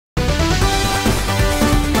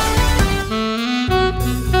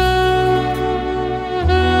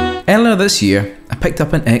Earlier this year, I picked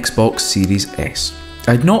up an Xbox Series S.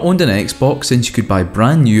 I had not owned an Xbox since you could buy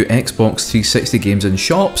brand new Xbox 360 games in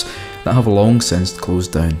shops that have long since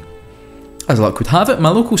closed down. As luck would have it, my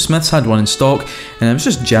local Smiths had one in stock, and I was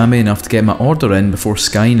just jammy enough to get my order in before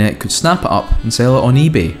Skynet could snap it up and sell it on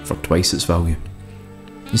eBay for twice its value.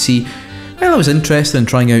 You see, while I was interested in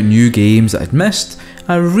trying out new games that I'd missed,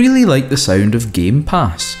 I really liked the sound of Game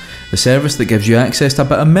Pass, the service that gives you access to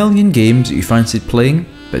about 1 million games that you fancied playing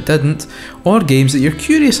but didn't, or games that you're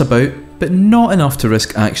curious about but not enough to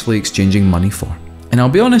risk actually exchanging money for. And I'll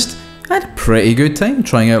be honest, I had a pretty good time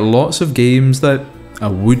trying out lots of games that I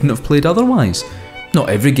wouldn't have played otherwise. Not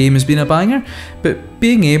every game has been a banger, but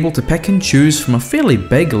being able to pick and choose from a fairly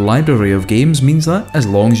big library of games means that, as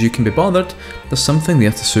long as you can be bothered, there's something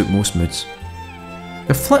there to suit most moods.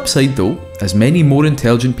 The flip side though, as many more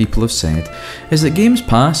intelligent people have said, is that Games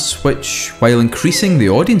Pass, which, while increasing the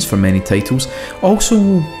audience for many titles,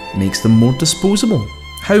 also makes them more disposable.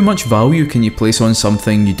 How much value can you place on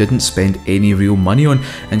something you didn't spend any real money on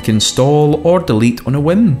and can install or delete on a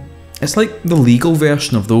whim? It's like the legal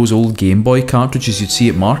version of those old Game Boy cartridges you'd see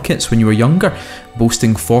at markets when you were younger,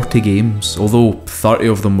 boasting 40 games, although 30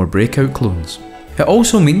 of them were breakout clones. It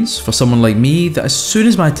also means, for someone like me, that as soon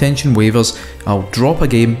as my attention wavers, I'll drop a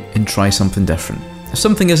game and try something different. If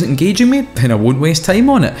something isn't engaging me, then I won't waste time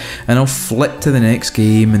on it, and I'll flick to the next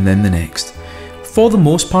game and then the next. For the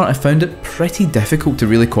most part, I found it pretty difficult to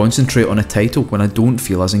really concentrate on a title when I don't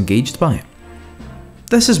feel as engaged by it.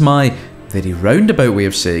 This is my very roundabout way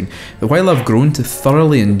of saying that while I've grown to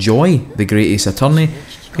thoroughly enjoy the Great Ace Attorney,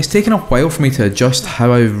 it's taken a while for me to adjust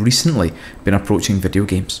how I've recently been approaching video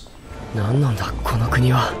games.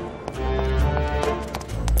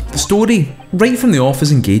 The story, right from the off,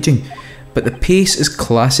 is engaging, but the pace is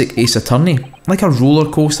classic Ace Attorney, like a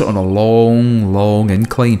roller coaster on a long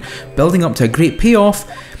incline, building up to a great payoff,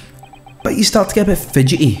 but you start to get a bit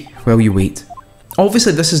fidgety while you wait.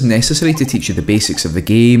 Obviously this is necessary to teach you the basics of the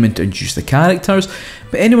game and to introduce the characters,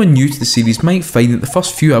 but anyone new to the series might find that the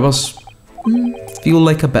first few hours feel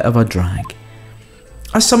like a bit of a drag.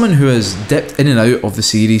 As someone who has dipped in and out of the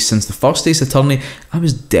series since the first Ace Attorney, I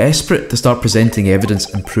was desperate to start presenting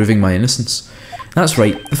evidence and proving my innocence. That's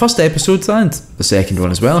right, the first episode and the second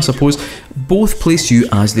one as well I suppose, both place you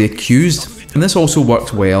as the accused, and this also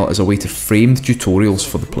worked well as a way to frame the tutorials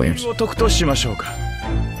for the players.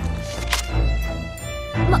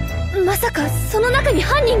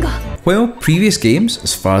 Well, previous games,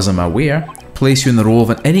 as far as I'm aware, place you in the role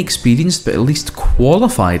of an inexperienced but at least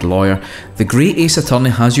qualified lawyer, the Great Ace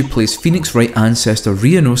Attorney has you place Phoenix Wright ancestor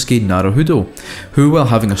Ryunosuke Naruhodo, who, while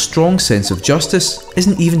having a strong sense of justice,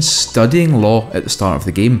 isn't even studying law at the start of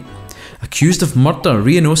the game. Accused of murder,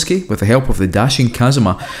 Ryunosuke, with the help of the dashing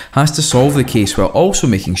Kazuma, has to solve the case while also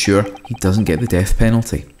making sure he doesn't get the death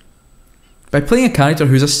penalty. By playing a character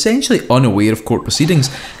who's essentially unaware of court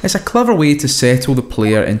proceedings, it's a clever way to settle the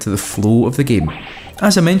player into the flow of the game.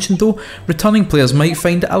 As I mentioned though, returning players might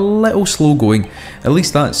find it a little slow going, at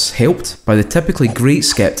least that's helped by the typically great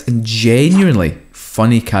script and genuinely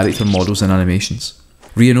funny character models and animations.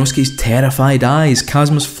 Ryunosuke's terrified eyes,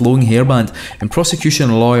 Kazuma's flowing hairband, and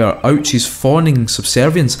prosecution lawyer Ouchi's fawning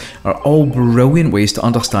subservience are all brilliant ways to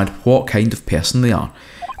understand what kind of person they are.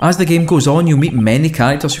 As the game goes on, you'll meet many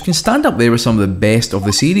characters who can stand up there with some of the best of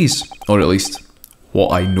the series, or at least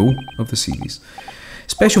what I know of the series.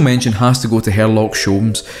 Special mention has to go to Sherlock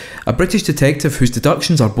Sholmes, a British detective whose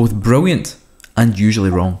deductions are both brilliant and usually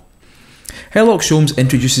wrong. Sherlock Sholmes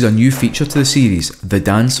introduces a new feature to the series, the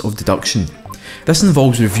Dance of Deduction. This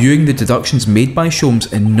involves reviewing the deductions made by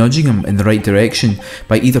Sholmes and nudging him in the right direction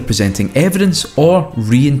by either presenting evidence or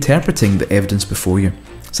reinterpreting the evidence before you.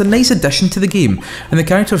 It's a nice addition to the game, and the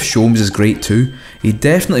character of Sholmes is great too. He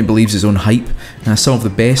definitely believes his own hype and has some of the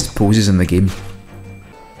best poses in the game.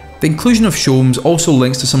 The inclusion of Sholmes also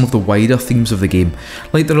links to some of the wider themes of the game,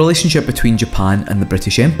 like the relationship between Japan and the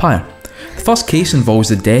British Empire. The first case involves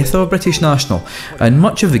the death of a British national, and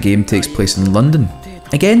much of the game takes place in London.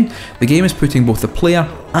 Again, the game is putting both the player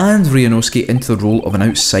and Ryunosuke into the role of an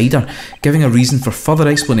outsider, giving a reason for further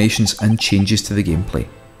explanations and changes to the gameplay.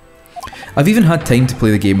 I've even had time to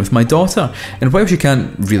play the game with my daughter, and while she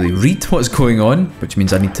can't really read what's going on, which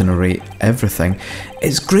means I need to narrate everything,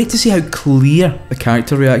 it's great to see how clear the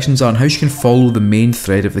character reactions are and how she can follow the main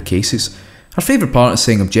thread of the cases. Her favourite part is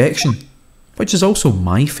saying objection, which is also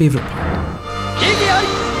my favourite part.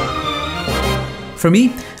 For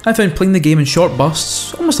me, I found playing the game in short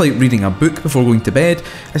bursts, almost like reading a book before going to bed,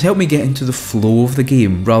 has helped me get into the flow of the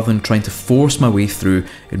game rather than trying to force my way through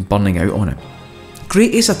and burning out on it.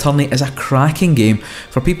 Great Ace Attorney is a cracking game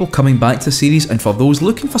for people coming back to the series and for those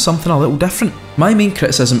looking for something a little different. My main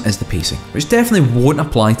criticism is the pacing, which definitely won't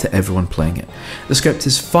apply to everyone playing it. The script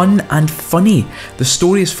is fun and funny, the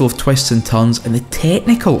story is full of twists and turns, and the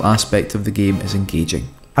technical aspect of the game is engaging.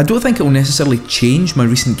 I don't think it will necessarily change my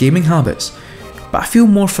recent gaming habits, but I feel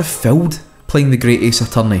more fulfilled playing the Great Ace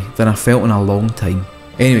Attorney than I felt in a long time.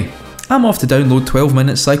 Anyway, I'm off to download 12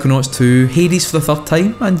 Minutes, Psychonauts 2, Hades for the third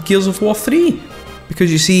time, and Gears of War 3. Because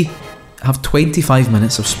you see, I have 25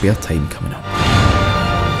 minutes of spare time coming up.